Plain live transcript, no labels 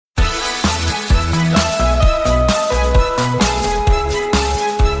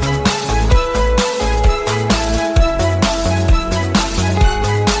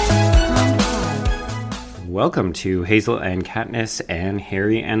welcome to Hazel and Katniss and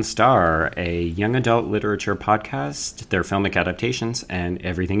Harry and Star, a young adult literature podcast, their filmic adaptations, and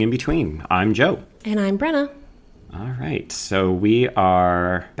everything in between. I'm Joe. And I'm Brenna. All right, so we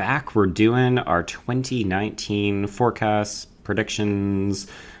are back. We're doing our 2019 forecasts, predictions,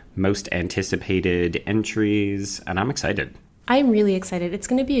 most anticipated entries, and I'm excited. I'm really excited. It's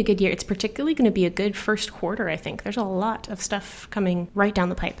going to be a good year. It's particularly going to be a good first quarter, I think. There's a lot of stuff coming right down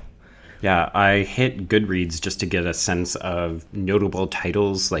the pipe. Yeah, I hit Goodreads just to get a sense of notable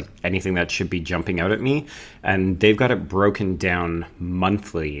titles, like anything that should be jumping out at me. And they've got it broken down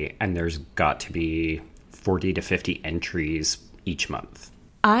monthly, and there's got to be 40 to 50 entries each month.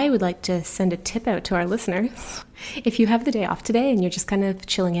 I would like to send a tip out to our listeners. If you have the day off today and you're just kind of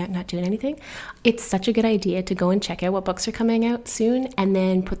chilling out, not doing anything, it's such a good idea to go and check out what books are coming out soon and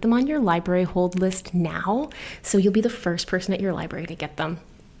then put them on your library hold list now, so you'll be the first person at your library to get them.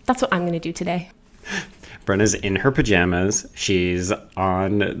 That's what I'm going to do today. Brenna's in her pajamas. She's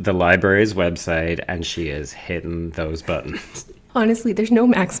on the library's website, and she is hitting those buttons. Honestly, there's no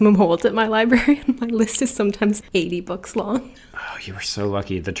maximum hold at my library, and my list is sometimes 80 books long. Oh, you were so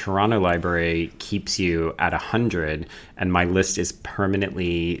lucky. The Toronto Library keeps you at 100, and my list is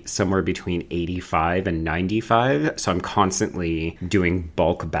permanently somewhere between 85 and 95. So I'm constantly doing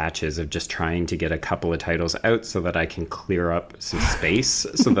bulk batches of just trying to get a couple of titles out so that I can clear up some space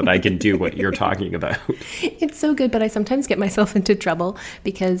so that I can do what you're talking about. It's so good, but I sometimes get myself into trouble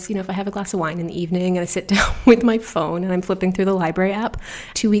because, if I have a glass of wine in the evening and I sit down with my phone and I'm flipping through the library app,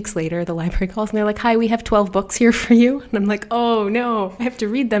 2 weeks later, the library calls and they're like, "Hi, we have 12 books here for you." And I'm like, "Oh no, I have to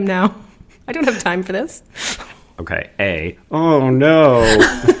read them now. I don't have time for this." Okay, A, oh no.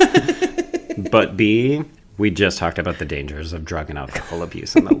 But B, we just talked about the dangers of drug and alcohol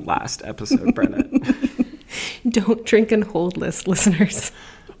abuse in the last episode, Brennan. Don't drink and hold list, listeners.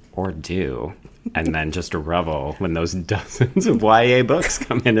 Or do, and then just revel when those dozens of YA books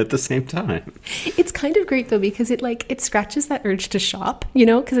come in at the same time. It's kind of great though, because it scratches that urge to shop,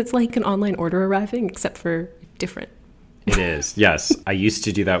 because it's like an online order arriving, except for different. It is, yes. I used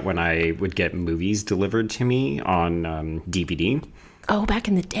to do that when I would get movies delivered to me on DVD. Oh, back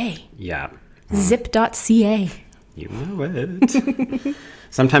in the day. Yeah. Zip.ca. You know it.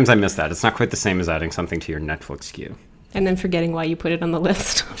 Sometimes I miss that. It's not quite the same as adding something to your Netflix queue. And then forgetting why you put it on the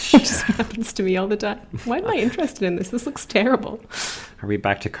list. Which just happens to me all the time. Why am I interested in this? This looks terrible. Are we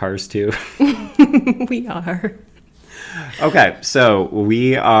back to Cars 2? We are. Okay, so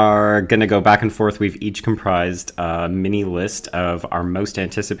we are going to go back and forth. We've each comprised a mini list of our most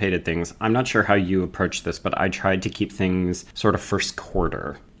anticipated things. I'm not sure how you approach this, but I tried to keep things sort of first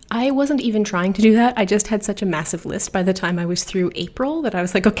quarter. I wasn't even trying to do that. I just had such a massive list by the time I was through April that I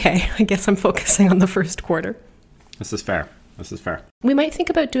was like, okay, I guess I'm focusing on the first quarter. This is fair. We might think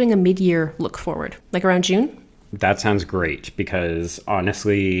about doing a mid-year look forward, like around June. That sounds great, because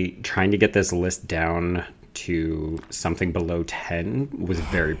honestly, trying to get this list down to something below 10 was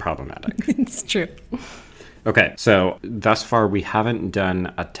very problematic. It's true. Okay, so thus far we haven't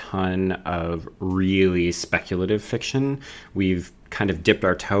done a ton of really speculative fiction. We've kind of dipped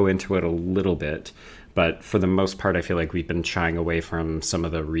our toe into it a little bit, but for the most part I feel like we've been shying away from some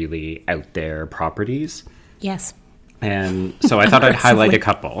of the really out there properties. Yes. And so I thought I'd highlight a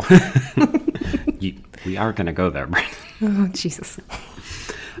couple. We are going to go there, Brent. Oh, Jesus.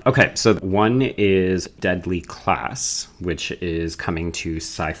 Okay, so one is Deadly Class, which is coming to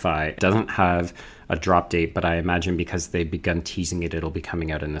Sci-Fi. It doesn't have a drop date, but I imagine because they've begun teasing it, it'll be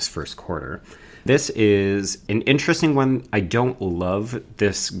coming out in this first quarter. This is an interesting one. I don't love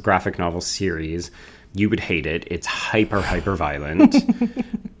this graphic novel series. You would hate it. It's hyper violent.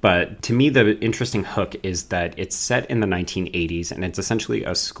 But to me, the interesting hook is that it's set in the 1980s, and it's essentially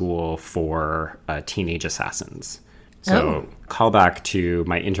a school for teenage assassins. So call back to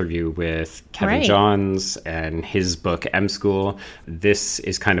my interview with Kevin Johns and his book M School. This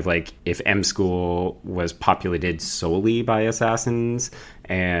is kind of like if M School was populated solely by assassins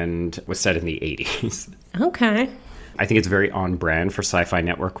and was set in the 80s. Okay. I think it's very on brand for Sci-Fi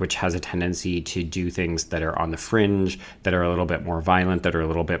Network, which has a tendency to do things that are on the fringe, that are a little bit more violent, that are a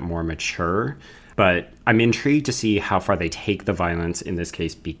little bit more mature. But I'm intrigued to see how far they take the violence in this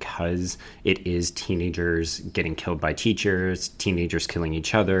case, because it is teenagers getting killed by teachers, teenagers killing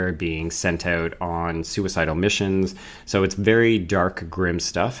each other, being sent out on suicidal missions. So it's very dark, grim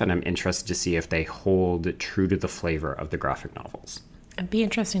stuff, and I'm interested to see if they hold true to the flavor of the graphic novels. It'd be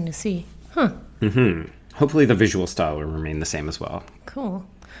interesting to see. Huh. Mm-hmm. Hopefully the visual style will remain the same as well. Cool.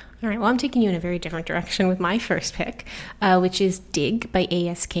 All right, well, I'm taking you in a very different direction with my first pick, which is Dig by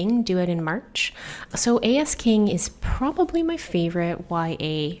A.S. King, due out in March. So A.S. King is probably my favorite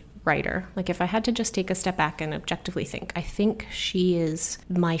YA writer. Like if I had to just take a step back and objectively think, I think she is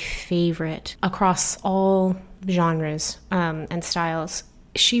my favorite across all genres and styles.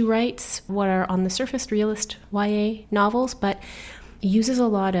 She writes what are on the surface realist YA novels, but uses a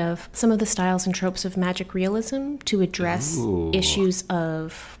lot of some of the styles and tropes of magic realism to address issues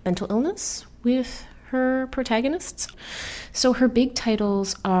of mental illness with her protagonists. So her big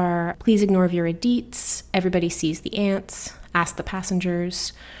titles are Please Ignore Vera Dietz, Everybody Sees the Ants, Ask the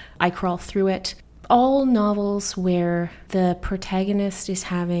Passengers, I Crawl Through It. All novels where the protagonist is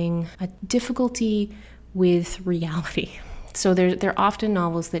having a difficulty with reality. So they're often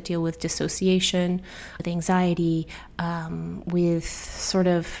novels that deal with dissociation, with anxiety, with sort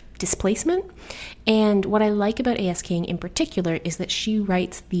of displacement. And what I like about A.S. King in particular is that she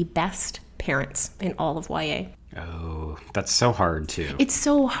writes the best parents in all of YA. Oh, that's so hard too. It's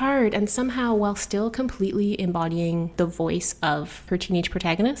so hard, and somehow while still completely embodying the voice of her teenage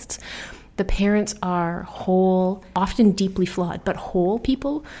protagonists, the parents are whole, often deeply flawed, but whole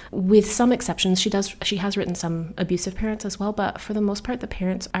people, with some exceptions. She has written some abusive parents as well, but for the most part, the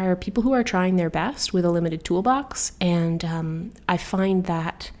parents are people who are trying their best with a limited toolbox, and I find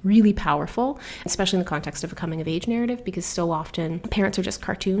that really powerful, especially in the context of a coming-of-age narrative, because so often parents are just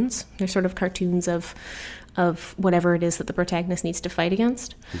cartoons. They're sort of cartoons of whatever it is that the protagonist needs to fight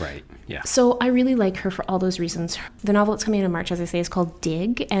against. Right, yeah. So I really like her for all those reasons. The novel that's coming out in March, as I say, is called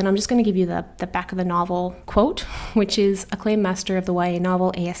Dig, and I'm just going to give you the back of the novel quote, which is, acclaimed master of the YA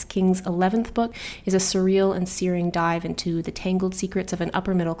novel, A.S. King's 11th book is a surreal and searing dive into the tangled secrets of an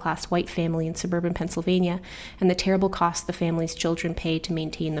upper-middle-class white family in suburban Pennsylvania and the terrible cost the family's children pay to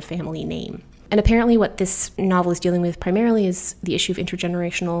maintain the family name. And apparently what this novel is dealing with primarily is the issue of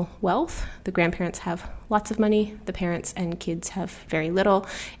intergenerational wealth. The grandparents have lots of money, the parents and kids have very little,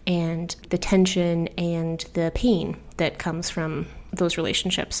 and the tension and the pain that comes from those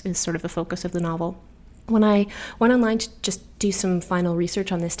relationships is sort of the focus of the novel. When I went online to just do some final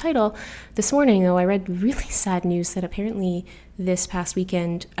research on this title, this morning, though, I read really sad news that apparently this past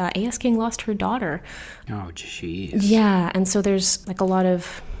weekend, A.S. King lost her daughter. Oh, jeez. Yeah, and so there's like a lot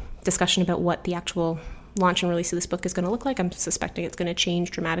of discussion about what the actual launch and release of this book is going to look like. I'm suspecting it's going to change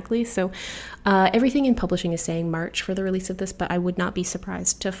dramatically. So everything in publishing is saying March for the release of this, but I would not be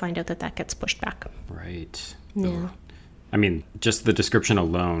surprised to find out that gets pushed back. Right. Yeah. I mean, just the description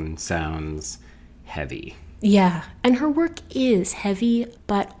alone sounds heavy. Yeah, and her work is heavy,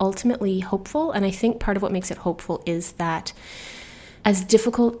 but ultimately hopeful. And I think part of what makes it hopeful is that as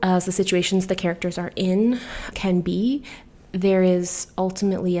difficult as the situations the characters are in can be, there is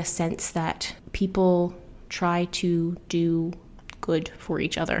ultimately a sense that people try to do good for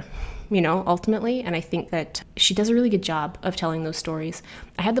each other, ultimately. And I think that she does a really good job of telling those stories.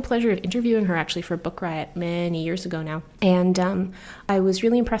 I had the pleasure of interviewing her actually for Book Riot many years ago now. And I was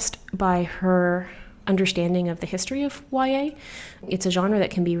really impressed by her understanding of the history of YA. It's a genre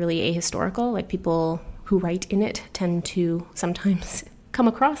that can be really ahistorical. Like people who write in it tend to sometimes come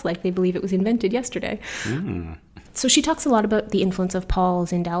across like they believe it was invented yesterday. So she talks a lot about the influence of Paul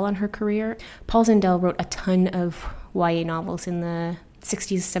Zindel on her career. Paul Zindel wrote a ton of YA novels in the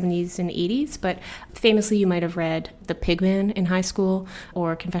 60s, 70s, and 80s, but famously you might have read The Pigman in high school,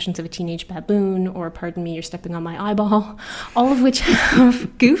 or Confessions of a Teenage Baboon, or Pardon Me, You're Stepping on My Eyeball, all of which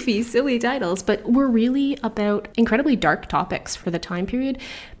have goofy, silly titles, but were really about incredibly dark topics for the time period,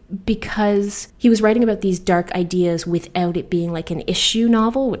 because he was writing about these dark ideas without it being like an issue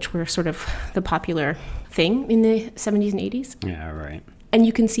novel, which were sort of the popular thing in the 70s and 80s. Yeah, right. And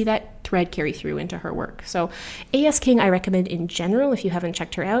you can see that thread carry through into her work. So A.S. King, I recommend in general, if you haven't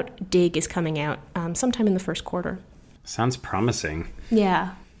checked her out. Dig is coming out sometime in the first quarter. Sounds promising.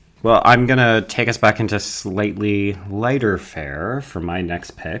 Yeah. Well, I'm going to take us back into slightly lighter fare for my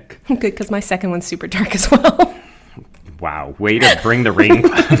next pick. Good, because my second one's super dark as well. Wow, way to bring the rain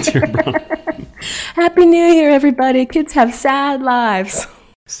clouds here, bro. Happy New Year, everybody. Kids have sad lives.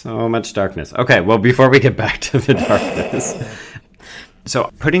 So much darkness. Okay, well, before we get back to the darkness.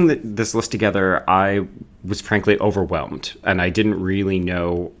 So putting this list together, I was frankly overwhelmed, and I didn't really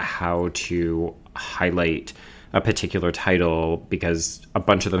know how to highlight a particular title because a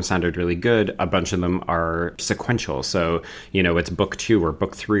bunch of them sounded really good. A bunch of them are sequential. So, it's book 2 or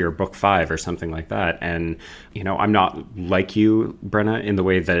book 3 or book 5 or something like that. And, I'm not like you, Brenna, in the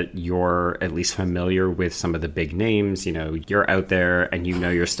way that you're at least familiar with some of the big names. You're out there and you know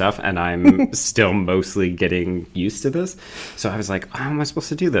your stuff, and I'm still mostly getting used to this. So I was like, how am I supposed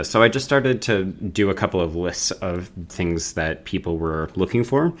to do this? So I just started to do a couple of lists of things that people were looking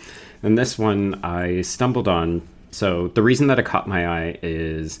for. And this one I stumbled on. So the reason that it caught my eye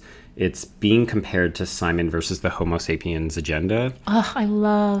is It's being compared to Simon versus the Homo sapiens agenda. Oh, I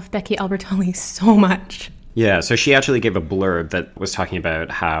love Becky Albertalli so much. Yeah, so she actually gave a blurb that was talking about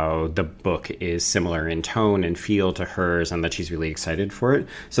how the book is similar in tone and feel to hers and that she's really excited for it.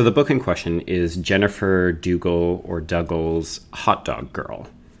 So the book in question is Jennifer Dougal or Dougall's Hot Dog Girl,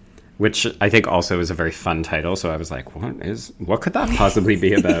 which I think also is a very fun title. So I was like, what could that possibly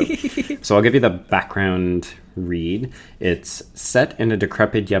be about? So I'll give you the background read. It's set in a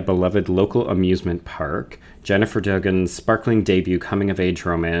decrepit yet beloved local amusement park. Jennifer Duggan's sparkling debut coming-of-age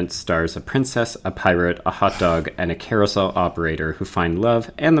romance stars a princess, a pirate, a hot dog, and a carousel operator who find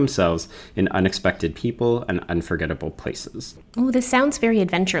love and themselves in unexpected people and unforgettable places. Oh, this sounds very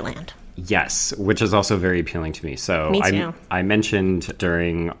Adventureland. Yes, which is also very appealing to me. So Me too. I mentioned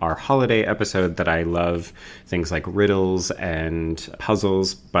during our holiday episode that I love things like riddles and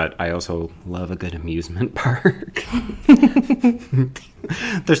puzzles, but I also love a good amusement park.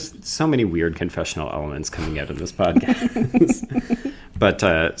 There's so many weird confessional elements coming out of this podcast.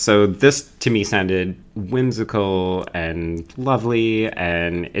 But so this to me sounded whimsical and lovely,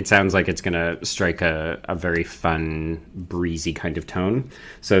 and it sounds like it's going to strike a very fun, breezy kind of tone.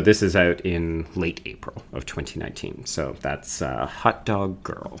 So this is out in late April of 2019. So that's Hot Dog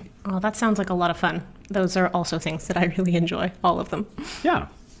Girl. Oh, that sounds like a lot of fun. Those are also things that I really enjoy, all of them. Yeah.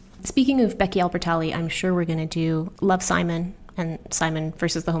 Speaking of Becky Albertalli, I'm sure we're going to do Love, Simon and Simon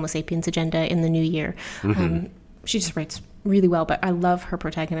versus the Homo sapiens agenda in the new year. She just writes really well, but I love her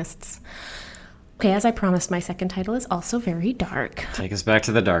protagonists. Okay, as I promised, my second title is also very dark. Take us back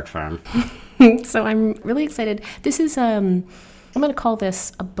to the dark farm. So I'm really excited. This is, I'm going to call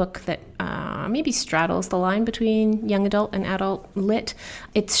this a book that maybe straddles the line between young adult and adult lit.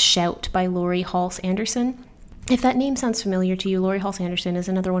 It's Shout by Laurie Halse Anderson. If that name sounds familiar to you, Laurie Halse Anderson is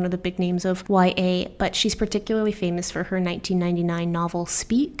another one of the big names of YA, but she's particularly famous for her 1999 novel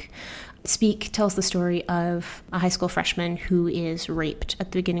Speak. Speak tells the story of a high school freshman who is raped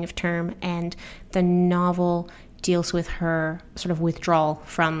at the beginning of term, and the novel deals with her sort of withdrawal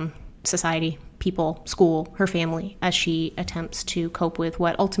from society, people, school, her family, as she attempts to cope with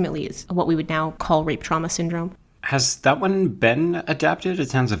what ultimately is what we would now call rape trauma syndrome. Has that one been adapted? It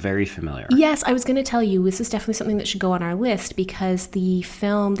sounds very familiar. Yes, I was going to tell you, this is definitely something that should go on our list because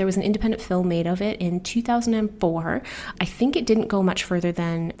there was an independent film made of it in 2004. I think it didn't go much further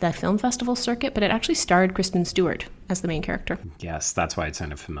than the film festival circuit, but it actually starred Kristen Stewart as the main character. Yes, that's why it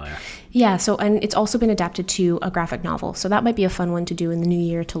sounded familiar. Yeah, and it's also been adapted to a graphic novel. So that might be a fun one to do in the new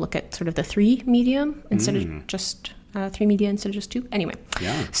year, to look at sort of the 3 medium instead of just 3 media instead of just 2. Anyway,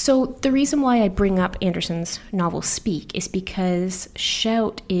 yeah. So the reason why I bring up Anderson's novel Speak is because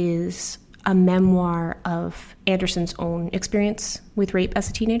Shout is a memoir of Anderson's own experience with rape as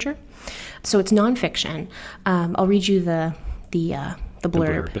a teenager. So it's nonfiction. I'll read you the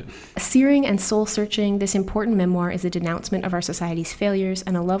blurb. Searing and soul-searching, this important memoir is a denouncement of our society's failures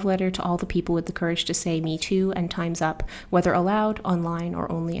and a love letter to all the people with the courage to say Me Too and Time's Up, whether aloud, online,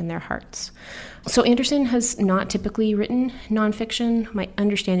 or only in their hearts. So Anderson has not typically written nonfiction. My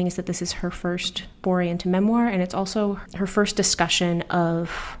understanding is that this is her first foray into memoir, and it's also her first discussion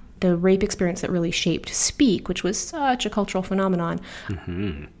of the rape experience that really shaped Speak, which was such a cultural phenomenon,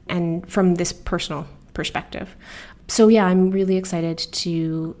 and from this personal perspective. So yeah, I'm really excited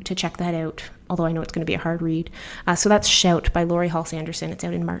to check that out, although I know it's going to be a hard read. So that's Shout by Laurie Halse Anderson. It's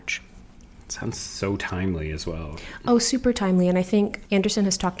out in March. It sounds so timely as well. Oh, super timely. And I think Anderson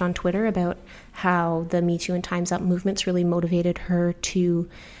has talked on Twitter about how the Me Too and Time's Up movements really motivated her to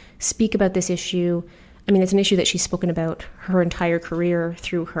speak about this issue. I mean, it's an issue that she's spoken about her entire career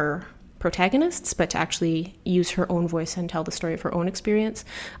through her protagonists, but to actually use her own voice and tell the story of her own experience.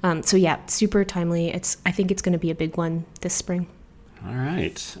 So yeah, super timely. I think it's going to be a big one this spring. All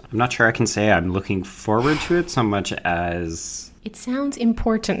right. I'm not sure I can say I'm looking forward to it so much as... It sounds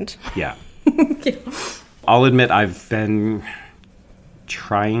important. Yeah. Yeah. I'll admit I've been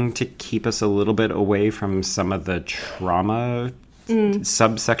trying to keep us a little bit away from some of the trauma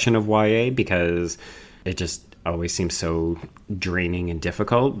subsection of YA because it just always seems so draining and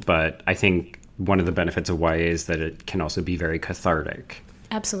difficult, but I think one of the benefits of YA is that it can also be very cathartic.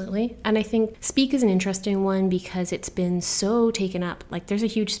 Absolutely. And I think Speak is an interesting one because it's been so taken up. Like, there's a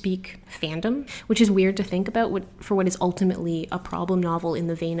huge Speak fandom, which is weird to think about for what is ultimately a problem novel in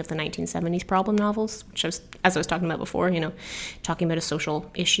the vein of the 1970s problem novels, which as I was talking about before, talking about a social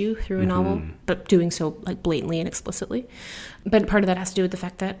issue through a novel, but doing so like blatantly and explicitly. But part of that has to do with the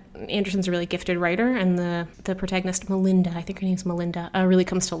fact that Anderson's a really gifted writer, and the protagonist, Melinda, I think her name's Melinda, really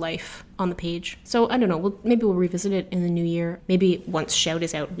comes to life on the page. So I don't know, maybe we'll revisit it in the new year. Maybe once Shout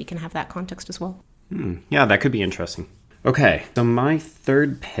is out, we can have that context as well. Yeah, that could be interesting. Okay, so my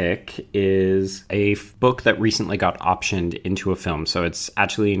third pick is a book that recently got optioned into a film. So it's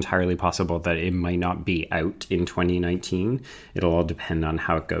actually entirely possible that it might not be out in 2019. It'll all depend on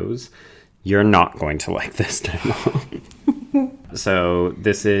how it goes. You're not going to like this title. So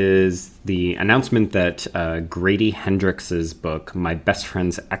this is the announcement that Grady Hendrix's book, My Best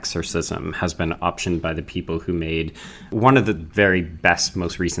Friend's Exorcism, has been optioned by the people who made one of the very best,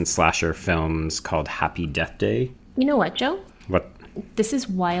 most recent slasher films called Happy Death Day. You know what, Joe? What? This is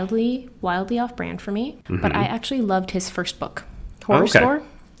wildly off-brand for me, but I actually loved his first book, Horror Store.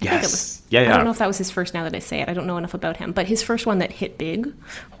 Yes. I don't know if that was his first now that I say it. I don't know enough about him. But his first one that hit big,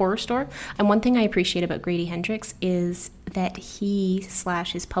 Horror Store. And one thing I appreciate about Grady Hendrix is that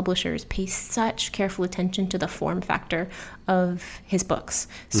he/his publishers pay such careful attention to the form factor of his books.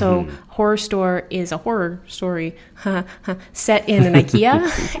 So Horror Store is a horror story set in an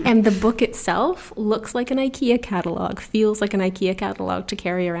IKEA. And the book itself looks like an IKEA catalog, feels like an IKEA catalog to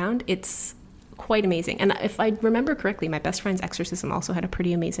carry around. It's quite amazing. And if I remember correctly, My Best Friend's Exorcism also had a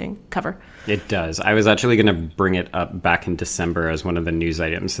pretty amazing cover. It does. I was actually going to bring it up back in December as one of the news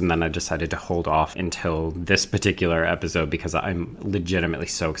items, and then I decided to hold off until this particular episode because I'm legitimately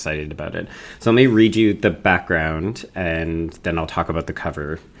so excited about it. So let me read you the background, and then I'll talk about the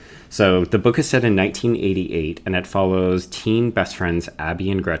cover. So the book is set in 1988, and it follows teen best friends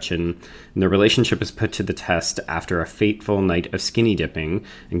Abby and Gretchen. And their relationship is put to the test after a fateful night of skinny dipping,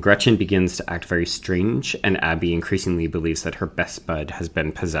 and Gretchen begins to act very strange, and Abby increasingly believes that her best bud has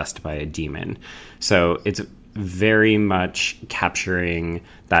been possessed by a demon. So it's very much capturing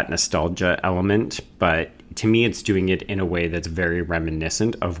that nostalgia element, but to me, it's doing it in a way that's very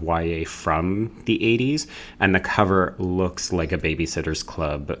reminiscent of YA from the 80s, and the cover looks like a Babysitter's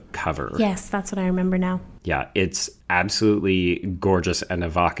Club cover. Yes, that's what I remember now. Yeah, it's absolutely gorgeous and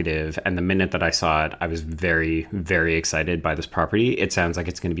evocative, and the minute that I saw it, I was very, very excited by this property. It sounds like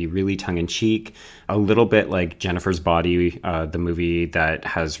it's going to be really tongue-in-cheek, a little bit like Jennifer's Body, the movie that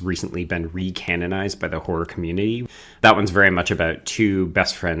has recently been recanonized by the horror community. That one's very much about two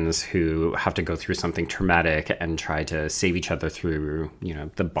best friends who have to go through something traumatic and try to save each other through,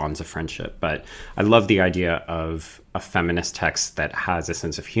 the bonds of friendship. But I love the idea of a feminist text that has a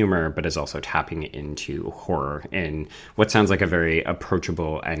sense of humor, but is also tapping into horror in what sounds like a very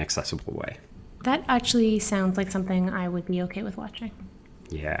approachable and accessible way. That actually sounds like something I would be okay with watching.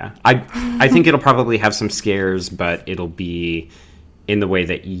 Yeah. I think it'll probably have some scares, but it'll be in the way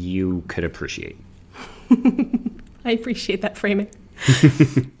that you could appreciate. I appreciate that framing.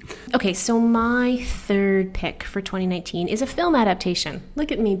 Okay, so my third pick for 2019 is a film adaptation.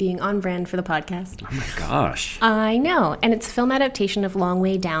 Look at me being on brand for the podcast. Oh my gosh. I know, and it's a film adaptation of Long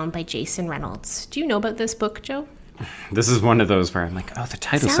Way Down by Jason Reynolds. Do you know about this book, Joe? This is one of those where I'm like, the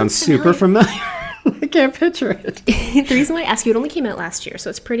title sounds super familiar. I can't picture it. The reason why I ask you, it only came out last year, so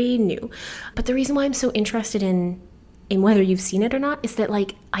it's pretty new. But the reason why I'm so interested in whether you've seen it or not is that,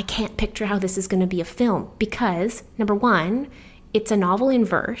 I can't picture how this is going to be a film because, number one, it's a novel in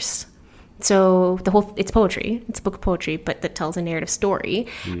verse. So it's poetry. It's a book of poetry, but that tells a narrative story.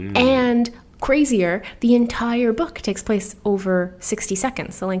 And crazier, the entire book takes place over 60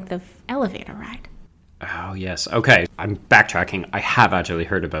 seconds, the length of elevator ride. Oh, yes. Okay. I'm backtracking. I have actually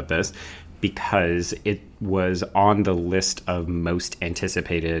heard about this because it was on the list of most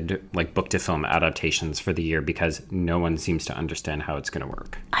anticipated book to film adaptations for the year because no one seems to understand how it's going to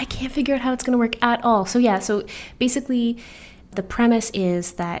work. I can't figure out how it's going to work at all. So basically the premise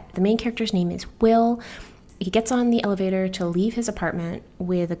is that the main character's name is Will. He gets on the elevator to leave his apartment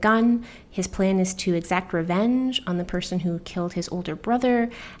with a gun. His plan is to exact revenge on the person who killed his older brother,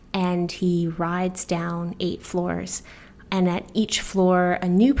 and he rides down 8 floors. And at each floor, a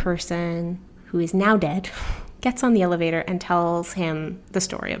new person who is now dead gets on the elevator and tells him the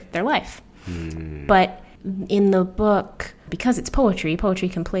story of their life. But in the book, because it's poetry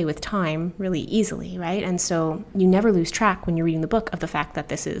can play with time really easily, right? And so you never lose track when you're reading the book of the fact that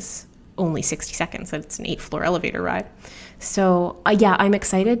this is only 60 seconds, that it's an 8-floor elevator ride. So I'm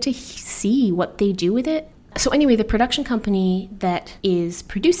excited to see what they do with it. So anyway, the production company that is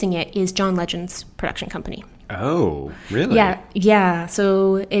producing it is John Legend's production company. Oh, really? Yeah.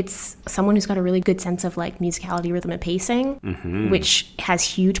 So it's someone who's got a really good sense of musicality, rhythm, and pacing, which has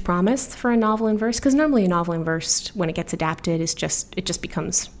huge promise for a novel in verse. Because normally a novel in verse, when it gets adapted, it just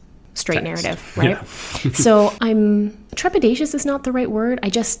becomes straight text. Narrative, right? Yeah. So trepidatious is not the right word.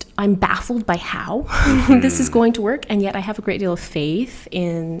 I'm baffled by how this is going to work, and yet I have a great deal of faith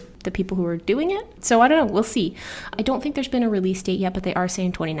in the people who are doing it. So I don't know. We'll see. I don't think there's been a release date yet, but they are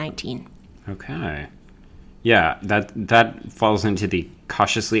saying 2019. Okay. Yeah, that falls into the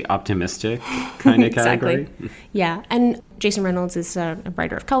cautiously optimistic kind of category. Exactly. Yeah, and Jason Reynolds is a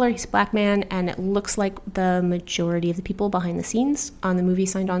writer of color. He's a black man, and it looks like the majority of the people behind the scenes on the movie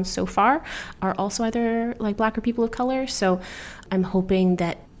signed on so far are also either like black or people of color. So I'm hoping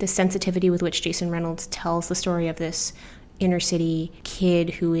that the sensitivity with which Jason Reynolds tells the story of this inner city kid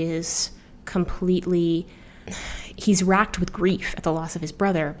who is completely... He's racked with grief at the loss of his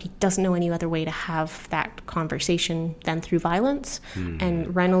brother. He doesn't know any other way to have that conversation than through violence.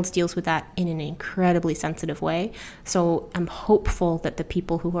 And Reynolds deals with that in an incredibly sensitive way. So I'm hopeful that the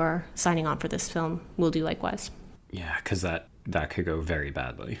people who are signing on for this film will do likewise. Yeah, because that could go very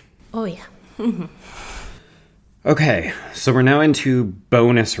badly. Oh, yeah. Okay, so we're now into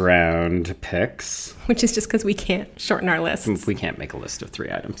bonus round picks. Which is just because we can't shorten our list. We can't make a list of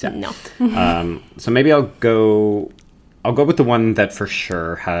 3 items. Yeah. No. So maybe I'll go with the one that for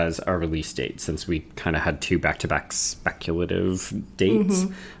sure has a release date, since we kind of had 2 back-to-back speculative dates.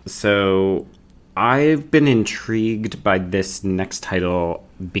 So I've been intrigued by this next title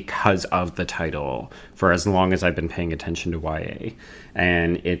because of the title for as long as I've been paying attention to YA.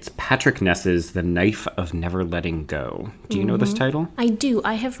 And it's Patrick Ness's The Knife of Never Letting Go. Do you know this title? I do.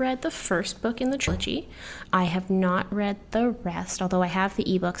 I have read the first book in the trilogy. I have not read the rest, although I have the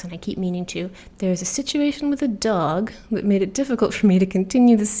ebooks and I keep meaning to. There's a situation with a dog that made it difficult for me to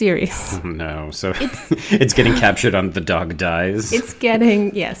continue the series. Oh, no. So it's getting captured on The Dog Dies. It's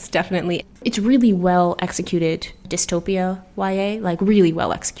getting, yes, definitely. It's really well executed dystopia YA, like really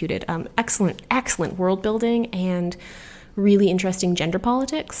well executed. Excellent world building and really interesting gender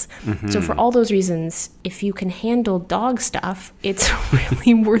politics. So for all those reasons, if you can handle dog stuff, it's a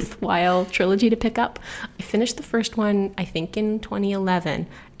really worthwhile trilogy to pick up. I finished the first one, I think, in 2011,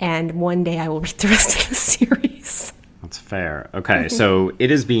 and one day I will read the rest of the series. That's fair. Okay, so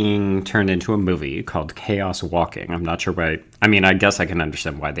it is being turned into a movie called Chaos Walking. I'm not sure why. I mean, I guess I can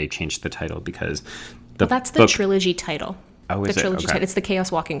understand why they changed the title, because that's the trilogy title. Oh, is the trilogy it? Okay. title. It's the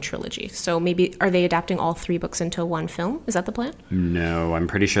Chaos Walking trilogy. So maybe, are they adapting all 3 books into one film? Is that the plan? No, I'm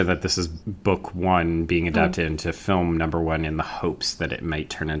pretty sure that this is book 1 being adapted into film number 1 in the hopes that it might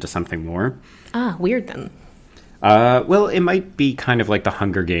turn into something more. Ah, weird then. Well, it might be kind of like the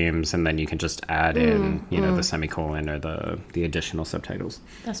Hunger Games, and then you can just add in, the semicolon or the additional subtitles.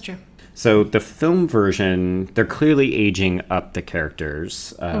 That's true. So the film version, they're clearly aging up the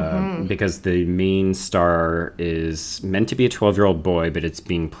characters because the main star is meant to be a 12-year-old boy, but it's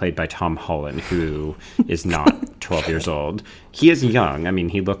being played by Tom Holland, who is not 12 years old. He is young. I mean,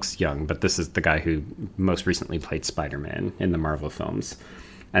 he looks young, but this is the guy who most recently played Spider-Man in the Marvel films.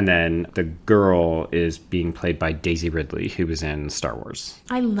 And then the girl is being played by Daisy Ridley, who was in Star Wars.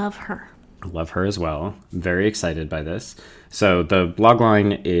 I love her. I love her as well. Very excited by this. So the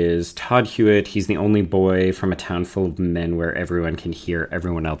logline is Todd Hewitt. He's the only boy from a town full of men where everyone can hear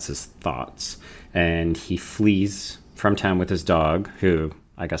everyone else's thoughts. And he flees from town with his dog, who,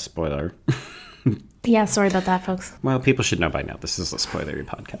 I guess, spoiler. Yeah, sorry about that, folks. Well, people should know by now. This is a spoilery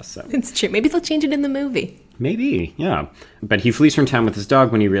podcast, so. It's true. Maybe they'll change it in the movie. Maybe, yeah. But he flees from town with his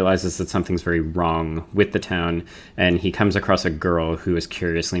dog when he realizes that something's very wrong with the town. And he comes across a girl who has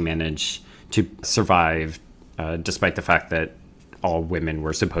curiously managed to survive despite the fact that all women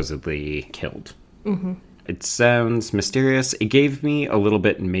were supposedly killed. It sounds mysterious. It gave me a little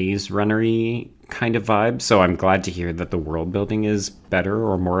bit Maze Runner-y kind of vibe, so I'm glad to hear that the world building is better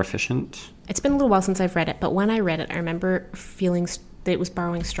or more efficient. It's been a little while since I've read it, but when I read it, I remember feeling that it was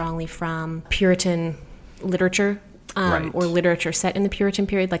borrowing strongly from Puritan literature, Right. or literature set in the Puritan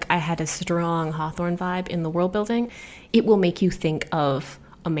period. Like, I had a strong Hawthorne vibe in the world building. It will make you think of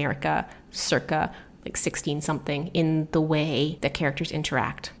America circa like 16-something in the way that characters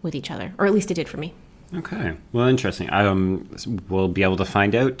interact with each other, or at least it did for me. Okay. Well, interesting. We'll be able to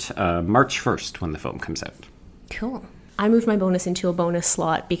find out March 1st when the film comes out. Cool. I moved my bonus into a bonus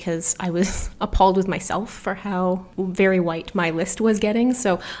slot because I was appalled with myself for how very white my list was getting.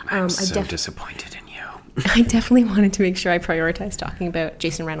 So I'm so disappointed in you. I definitely wanted to make sure I prioritized talking about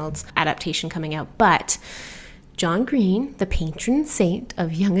Jason Reynolds' adaptation coming out. But John Green, the patron saint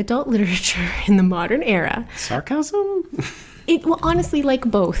of young adult literature in the modern era. Sarcasm? Well, honestly, like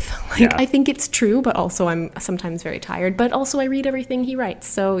both. Yeah. I think it's true, but also I'm sometimes very tired. But also I read everything he writes,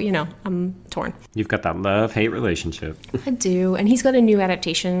 so, I'm torn. You've got that love-hate relationship. I do, and he's got a new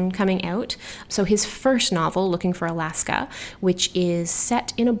adaptation coming out. So his first novel, Looking for Alaska, which is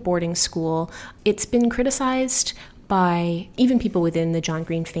set in a boarding school, it's been criticized by even people within the John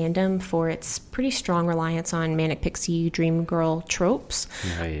Green fandom for its pretty strong reliance on manic pixie dream girl tropes.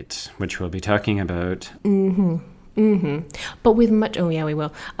 Right, which we'll be talking about. But with much, we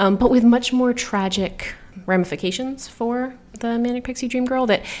will. But with much more tragic ramifications for the Manic Pixie Dream Girl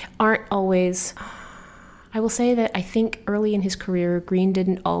that aren't always... I will say that I think early in his career, Green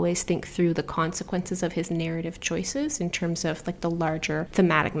didn't always think through the consequences of his narrative choices in terms of like the larger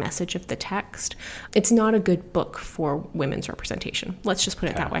thematic message of the text. It's not a good book for women's representation. Let's just put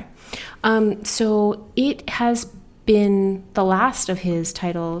it that way. So it has been the last of his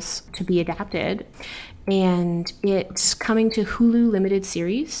titles to be adapted, and it's coming to Hulu limited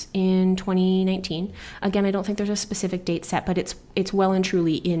series in 2019. Again, I don't think there's a specific date set, but it's well and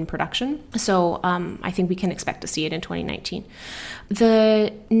truly in production. So I think we can expect to see it in 2019.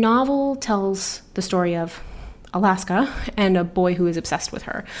 The novel tells the story of Alaska and a boy who is obsessed with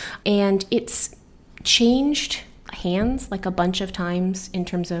her. And it's changed hands like a bunch of times in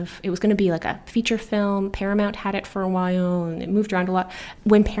terms of it was going to be like a feature film. Paramount had it for a while and it moved around a lot.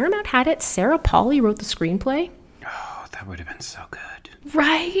 When Paramount had it, Sarah Polley wrote the screenplay. Oh, that would have been so good.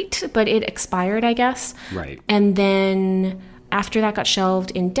 Right. But it expired, I guess. Right. And then after that got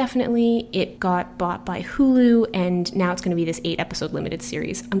shelved indefinitely, it got bought by Hulu, and now it's going to be this 8-episode limited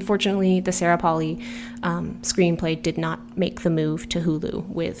series. Unfortunately, the Sarah Polley screenplay did not make the move to Hulu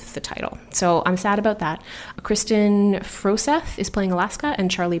with the title. So I'm sad about that. Kristen Froseth is playing Alaska,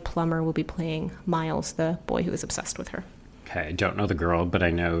 and Charlie Plummer will be playing Miles, the boy who is obsessed with her. Okay, I don't know the girl, but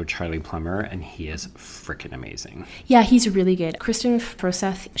I know Charlie Plummer, and he is freaking amazing. Yeah, he's really good. Kristen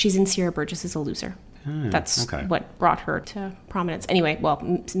Froseth, she's in Sierra Burgess is a Loser. That's what brought her to prominence. Anyway,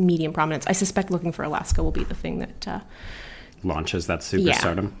 well, medium prominence. I suspect Looking for Alaska will be the thing that launches that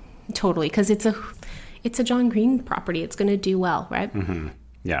superstardom. Yeah, totally, because it's a John Green property. It's going to do well, right? Mm-hmm.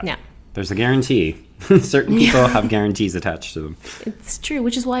 Yeah. Yeah. There's a guarantee. Certain people have guarantees attached to them. It's true,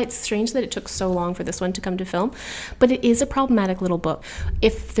 which is why it's strange that it took so long for this one to come to film. But it is a problematic little book.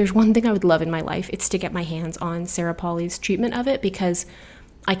 If there's one thing I would love in my life, it's to get my hands on Sarah Polley's treatment of it, because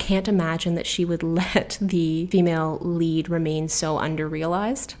I can't imagine that she would let the female lead remain so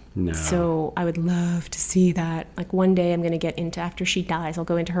underrealized. No. So I would love to see that. Like one day I'm going to get into, after she dies, I'll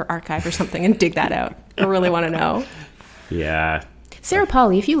go into her archive or something and dig that out. I really want to know. Yeah. Sarah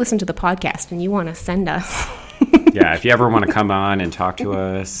Polley, if you listen to the podcast and you want to send us. Yeah, if you ever want to come on and talk to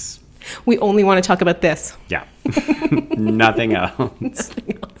us. We only want to talk about this. Yeah. Nothing else.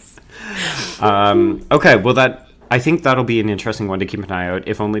 Nothing else. Okay, well, I think that'll be an interesting one to keep an eye out,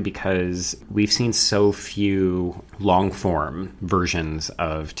 if only because we've seen so few long-form versions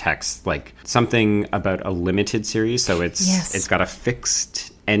of text, like something about a limited series. So it's got a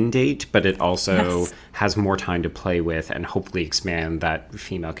fixed end date, but it also has more time to play with and hopefully expand that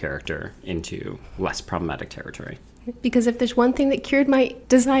female character into less problematic territory. Because if there's one thing that cured my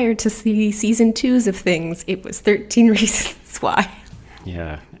desire to see season 2s of things, it was 13 Reasons Why.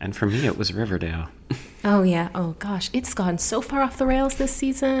 Yeah, and for me, it was Riverdale. Oh, yeah. Oh, gosh. It's gone so far off the rails this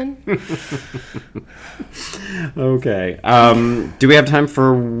season. Okay. Do we have time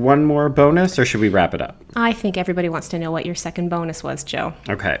for one more bonus, or should we wrap it up? I think everybody wants to know what your second bonus was, Joe.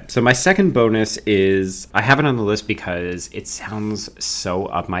 Okay. So my second bonus is, I have it on the list because it sounds so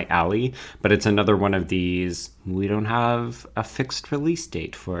up my alley, but it's another one of these, we don't have a fixed release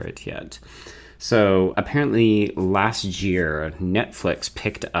date for it yet. So apparently last year, Netflix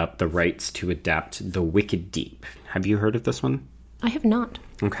picked up the rights to adapt The Wicked Deep. Have you heard of this one? I have not.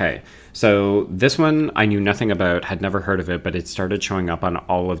 Okay. So this one I knew nothing about, had never heard of it, but it started showing up on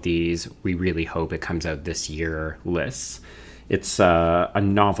all of these "we really hope it comes out this year" lists. It's a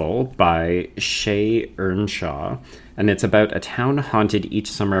novel by Shay Earnshaw, and it's about a town haunted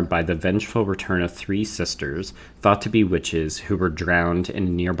each summer by the vengeful return of 3 sisters, thought to be witches, who were drowned in a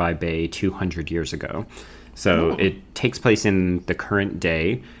nearby bay 200 years ago. So it takes place in the current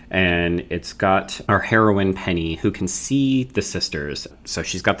day, and it's got our heroine Penny, who can see the sisters. So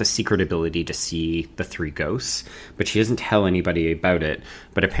she's got the secret ability to see the 3 ghosts, but she doesn't tell anybody about it.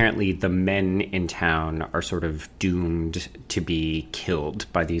 But apparently the men in town are sort of doomed to be killed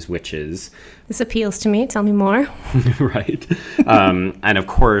by these witches. This appeals to me. Tell me more. Right. And of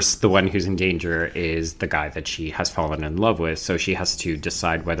course, the one who's in danger is the guy that she has fallen in love with. So she has to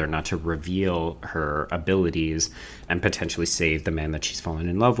decide whether or not to reveal her abilities and potentially save the man that she's fallen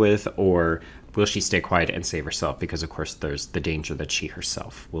in love with, or will she stay quiet and save herself? Because, of course, there's the danger that she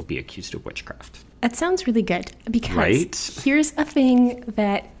herself will be accused of witchcraft. That sounds really good, because here's a thing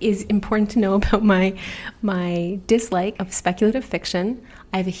that is important to know about my dislike of speculative fiction.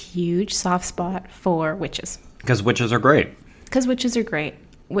 I have a huge soft spot for witches. Because witches are great. Because witches are great.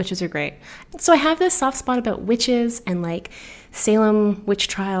 Witches are great. So I have this soft spot about witches and like Salem witch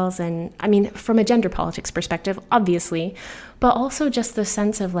trials, and I mean, from a gender politics perspective, obviously, but also just the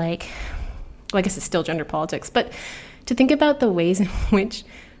sense of like, well, I guess it's still gender politics, but to think about the ways in which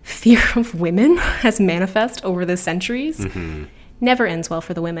fear of women has manifest over the centuries. Never ends well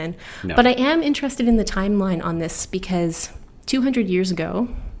for the women. No. But I am interested in the timeline on this because 200 years ago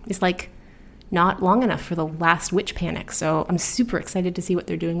is like not long enough for the last witch panic. So I'm super excited to see what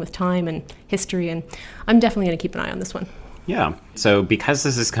they're doing with time and history, and I'm definitely going to keep an eye on this one. Yeah. So because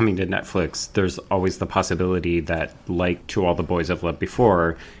this is coming to Netflix, there's always the possibility that, like To All the Boys I've Loved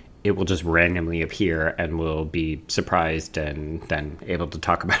Before, it will just randomly appear and we'll be surprised and then able to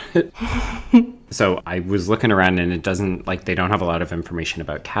talk about it. So I was looking around and it doesn't, like, they don't have a lot of information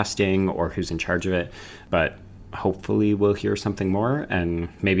about casting or who's in charge of it, but hopefully we'll hear something more, and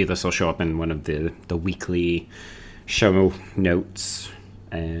maybe this will show up in one of the weekly show notes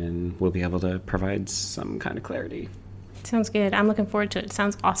and we'll be able to provide some kind of clarity. Sounds good. I'm looking forward to it.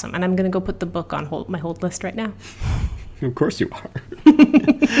 Sounds awesome. And I'm going to go put the book on my hold list right now. Of course you are.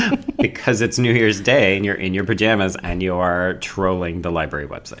 Because it's New Year's Day and you're in your pajamas and you are trolling the library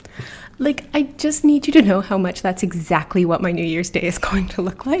website. Like, I just need you to know how much that's exactly what my New Year's Day is going to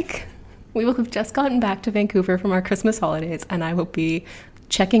look like. We will have just gotten back to Vancouver from our Christmas holidays, and I will be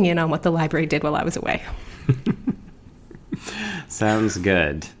checking in on what the library did while I was away. Sounds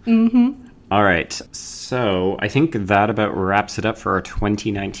good. Mm-hmm. All right. So I think that about wraps it up for our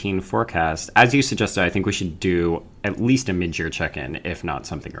 2019 forecast. As you suggested, I think we should do at least a mid-year check-in, if not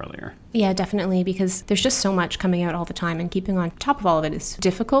something earlier. Yeah, definitely, because there's just so much coming out all the time, and keeping on top of all of it is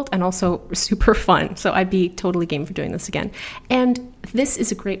difficult and also super fun. So I'd be totally game for doing this again. And this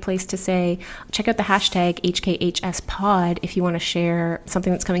is a great place to say, check out the hashtag HKHSPod if you want to share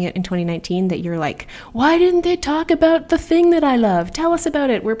something that's coming out in 2019 that you're like, why didn't they talk about the thing that I love? Tell us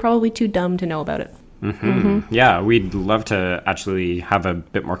about it. We're probably too dumb to know about it. Yeah, we'd love to actually have a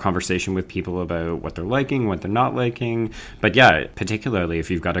bit more conversation with people about what they're liking, what they're not liking. But yeah, particularly if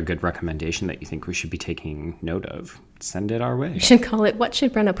you've got a good recommendation that you think we should be taking note of, send it our way. You should call it, what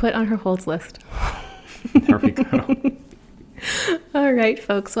should Brenna put on her holds list? There we go. All right,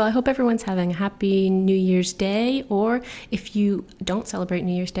 folks. Well, I hope everyone's having a happy New Year's Day. Or if you don't celebrate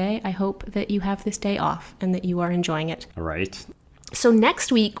New Year's Day, I hope that you have this day off and that you are enjoying it. All right. So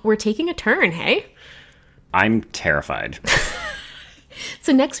next week, we're taking a turn, hey? I'm terrified.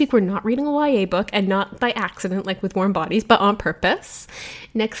 So next week, we're not reading a YA book, and not by accident like with Warm Bodies, but on purpose.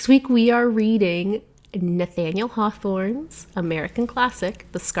 Next week, we are reading Nathaniel Hawthorne's American classic,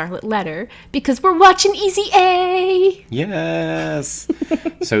 The Scarlet Letter, because we're watching Easy A! Yes!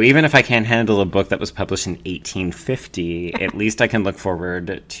 So even if I can't handle a book that was published in 1850, at least I can look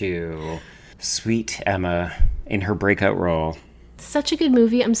forward to sweet Emma in her breakout role. Such a good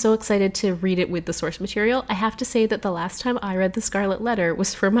movie. I'm so excited to read it with the source material. I have to say that the last time I read The Scarlet Letter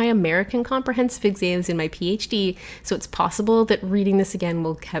was for my American comprehensive exams in my PhD, so it's possible that reading this again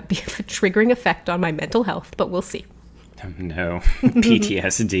will have a triggering effect on my mental health, but we'll see. Oh, no.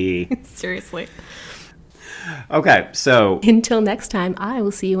 PTSD. Seriously. Okay, so... Until next time, I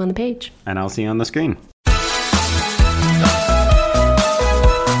will see you on the page. And I'll see you on the screen.